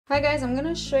Hi guys, I'm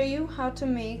gonna show you how to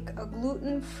make a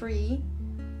gluten-free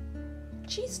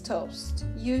cheese toast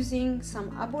using some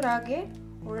Aburaage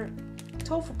or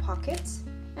tofu pockets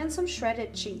and some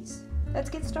shredded cheese. Let's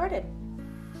get started.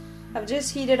 I've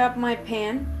just heated up my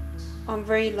pan on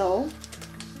very low.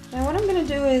 Now what I'm gonna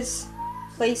do is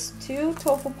place 2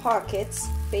 tofu pockets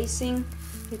facing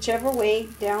whichever way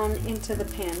down into the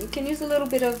pan. You can use a little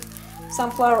bit of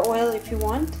sunflower oil if you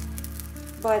want,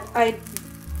 but I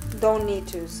don't need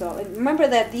to. So remember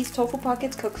that these tofu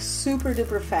pockets cook super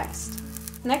duper fast.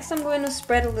 Next I'm going to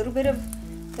spread a little bit of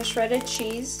the shredded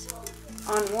cheese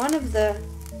on one of the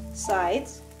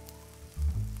sides,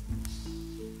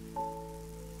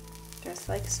 just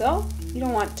like so. You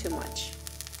don't want too much.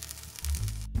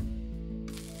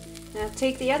 Now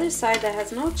take the other side that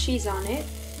has no cheese on it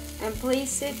and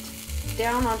place it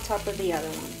down on top of the other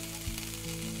one.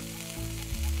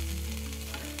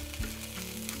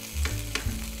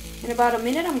 In about a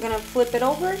minute, I'm gonna flip it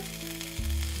over.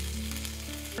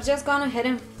 I've just gone ahead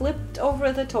and flipped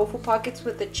over the tofu pockets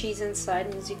with the cheese inside,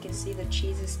 and as you can see, the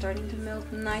cheese is starting to melt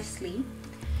nicely.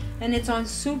 And it's on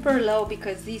super low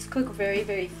because these cook very,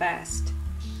 very fast.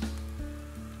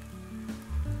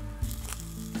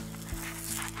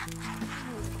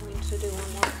 I'm going to do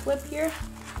one more flip here.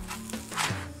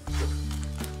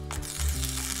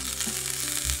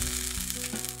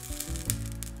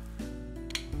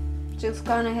 Just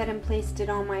gone ahead and placed it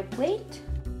on my plate,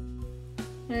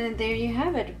 and there you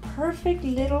have it, perfect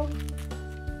little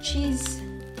cheese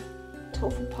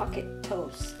tofu pocket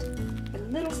toast, a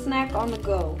little snack on the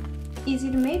go.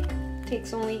 Easy to make,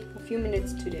 takes only a few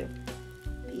minutes to do.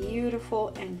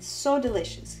 Beautiful and so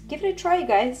delicious. Give it a try,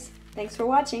 guys. Thanks for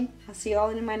watching. I'll see you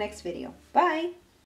all in my next video. Bye.